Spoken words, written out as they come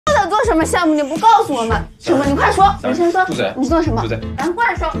什么项目你不告诉我们？什么？你快说！你先说。住嘴！你做什么？住嘴！赶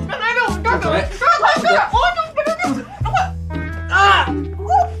快说！这来着我们这什么？说快事！我就不是这，快！啊！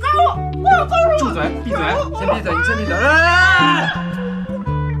告诉我！住嘴！闭嘴！先闭嘴！你先闭嘴！来！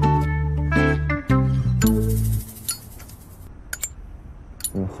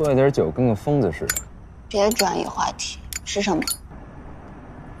你喝了点酒，跟个疯子似的。别转移话题，是什么？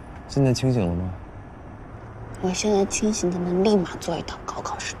现在清醒了吗？我现在清醒的能立马做一套高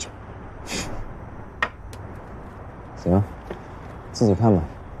考试卷。行，自己看吧。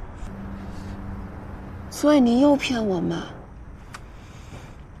所以你又骗我吗？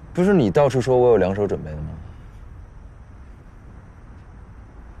不是你到处说我有2手准备的吗？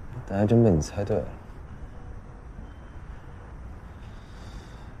但还真被你猜对了。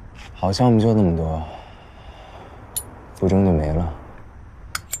好项目就那么多，不争就没了。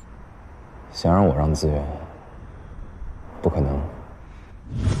想让我让资源，不可能。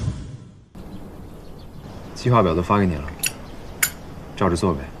计划表都发给你了，照着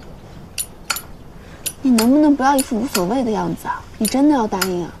做呗。你能不能不要一副无所谓的样子啊？你真的要答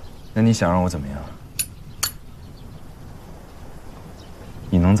应啊？那你想让我怎么样？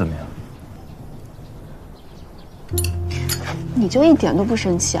你能怎么样？你就一点都不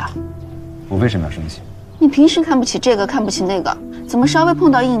生气啊？我为什么要生气？你平时看不起这个，看不起那个，怎么稍微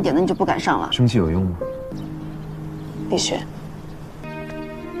碰到硬一点的你就不敢上了？生气有用吗？必须。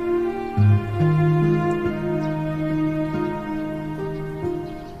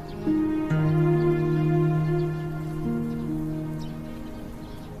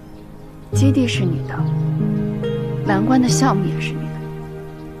基地是你的，蓝关的项目也是你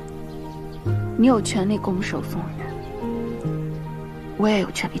的，你有权利拱手送人，我也有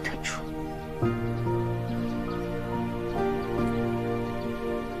权利退出。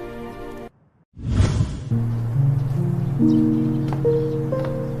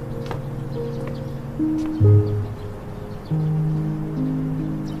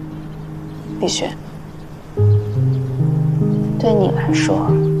碧雪，对你来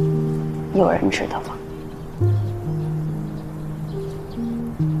说，有人知道吗？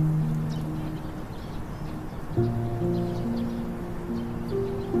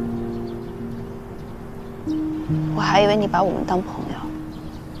我还以为你把我们当朋友。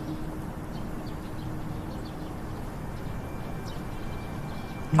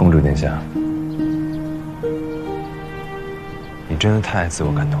公主殿下，你真的太自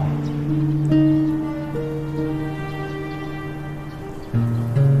我感动了。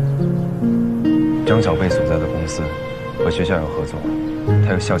张小贝所在的公司和学校有合作，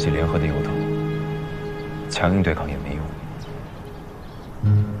他有校企联合的由头，强硬对抗也没用。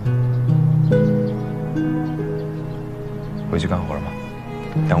回去干活吧，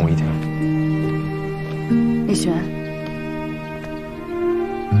耽误一天。李璇，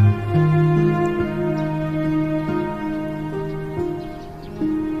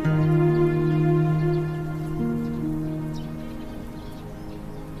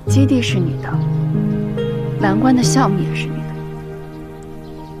基地是你的，蓝关的项目也是你的，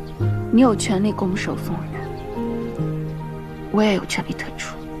你有权利拱手送人，我也有权利退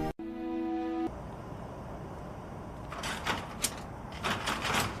出。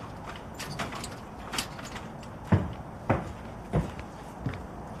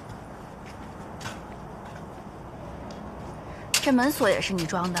这门锁也是你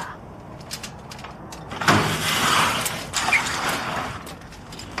装的？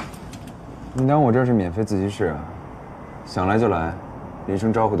你当我这是免费自习室啊？想来就来，连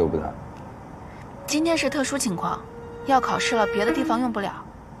声招呼都不打。今天是特殊情况，要考试了，别的地方用不了，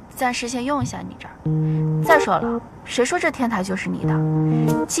暂时先用一下你这儿。再说了，谁说这天台就是你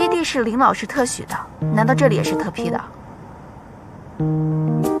的？基地是林老师特许的，难道这里也是特批的？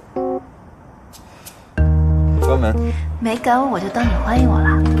关门。没敢我就当你欢迎我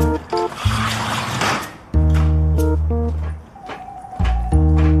了。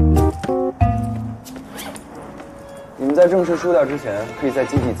你们在正式输掉之前，可以在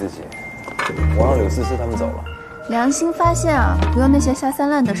基地自习。我让柳思思他们走了。良心发现啊，不用那些下三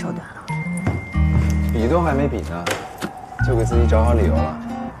滥的手段了。比都还没比呢，就给自己找好理由了。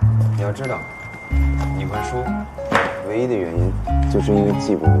你要知道，你会输，唯一的原因就是因为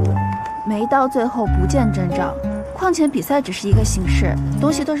技不如人。没到最后不见真章，况且比赛只是一个形式，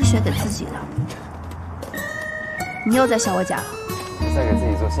东西都是学给自己的。你又在笑我假了？你在给自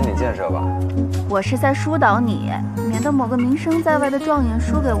己做心理建设吧？我是在疏导你，免得某个名声在外的状元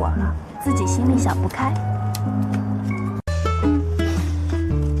输给我了，自己心里想不开。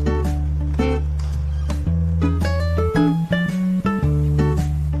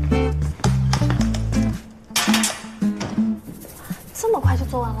这么快就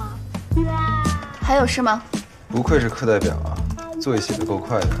做完了？还有事吗？不愧是课代表啊，作业写得够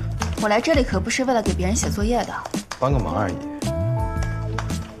快的。我来这里可不是为了给别人写作业的，帮个忙而已。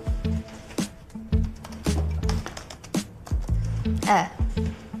哎，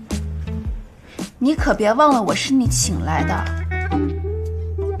你可别忘了我是你请来的。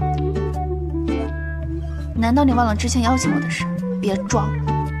难道你忘了之前邀请我的事？别装。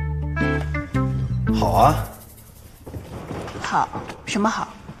好啊。好，什么好？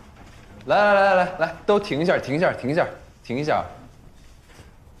来，都停一下，停一下！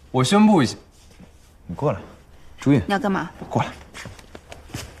我宣布一下，你过来，朱印。你要干嘛？过来。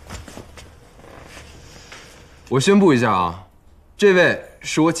我宣布一下啊，这位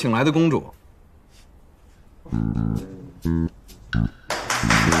是我请来的公主。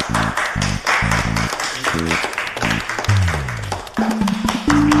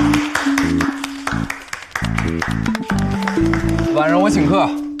晚上我请客，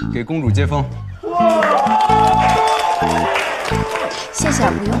给公主接风。谢谢，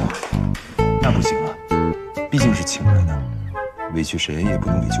不用了。那不行啊，毕竟是请来的，委屈谁也不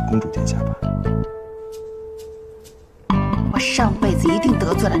能委屈公主殿下吧？我上辈子一定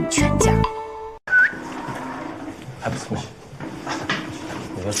得罪了你全家。还不错，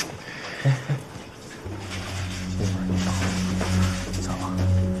你别杵。走啊！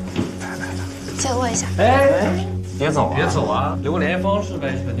来，借握一下。哎，别走啊！别走啊，留个联系方式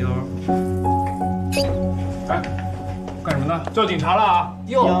呗，小妞。哎，干什么呢？叫警察了啊！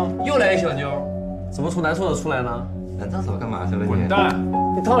又来一小妞，怎么从男厕所出来呢？男厕所干嘛去了？滚蛋！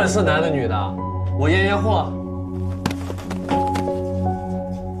你到底是男的女的？我验验货。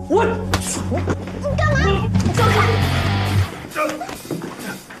我，你干嘛？你走开！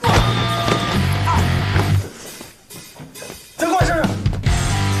别过来试试！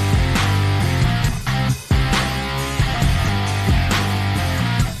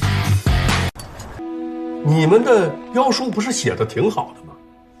你们的标书不是写的挺好的吗？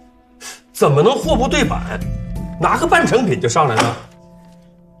怎么能货不对版，拿个半成品就上来呢？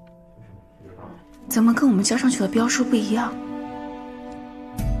怎么跟我们交上去的标书不一样？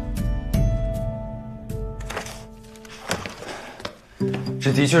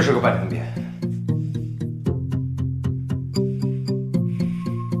这的确是个半成品。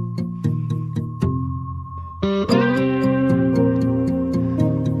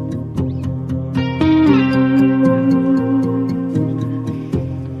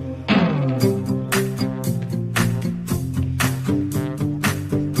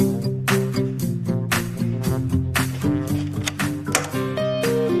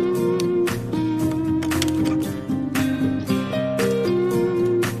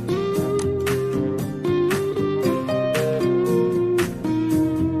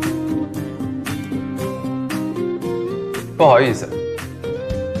不好意思，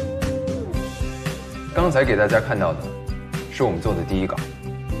刚才给大家看到的是我们做的第一稿。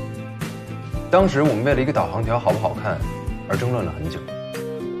当时我们为了一个导航条好不好看而争论了很久，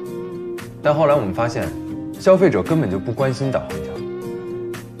但后来我们发现，消费者根本就不关心导航条，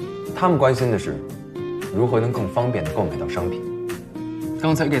他们关心的是如何能更方便地购买到商品。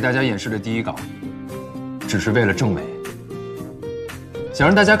刚才给大家演示的第一稿，只是为了证伪，想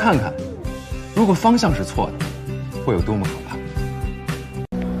让大家看看，如果方向是错的，会有多么可怕。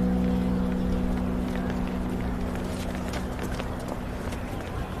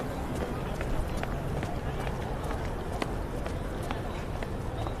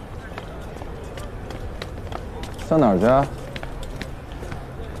上哪儿去啊？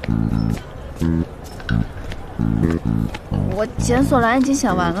我检索栏已经写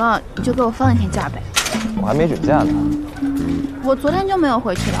完了，你就给我放一天假呗。我还没准假呢。我昨天就没有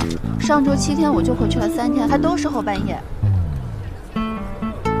回去了，上周7天我就回去了3天，还都是后半夜。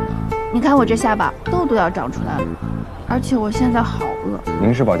你看我这下巴痘痘要长出来了，而且我现在好饿。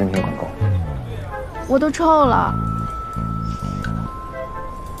凝视保健品管够。我都臭了。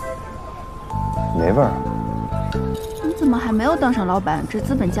没味儿。你怎么还没有当上老板？这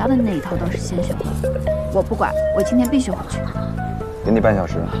资本家的那一套倒是先学会。我不管，我今天必须回去。给你半小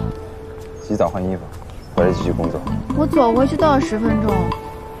时，洗澡换衣服，回来继续工作。我走回去都要10分钟。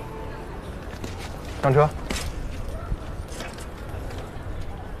上车。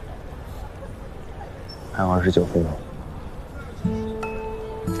还有29分钟。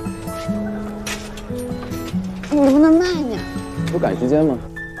你能不能慢一点？不赶时间吗？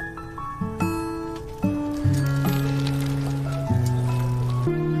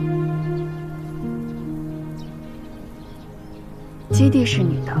基地是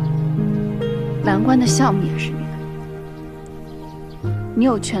你的，蓝关的项目也是你的，你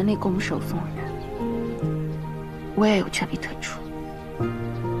有权利拱手送人，我也有权利退出。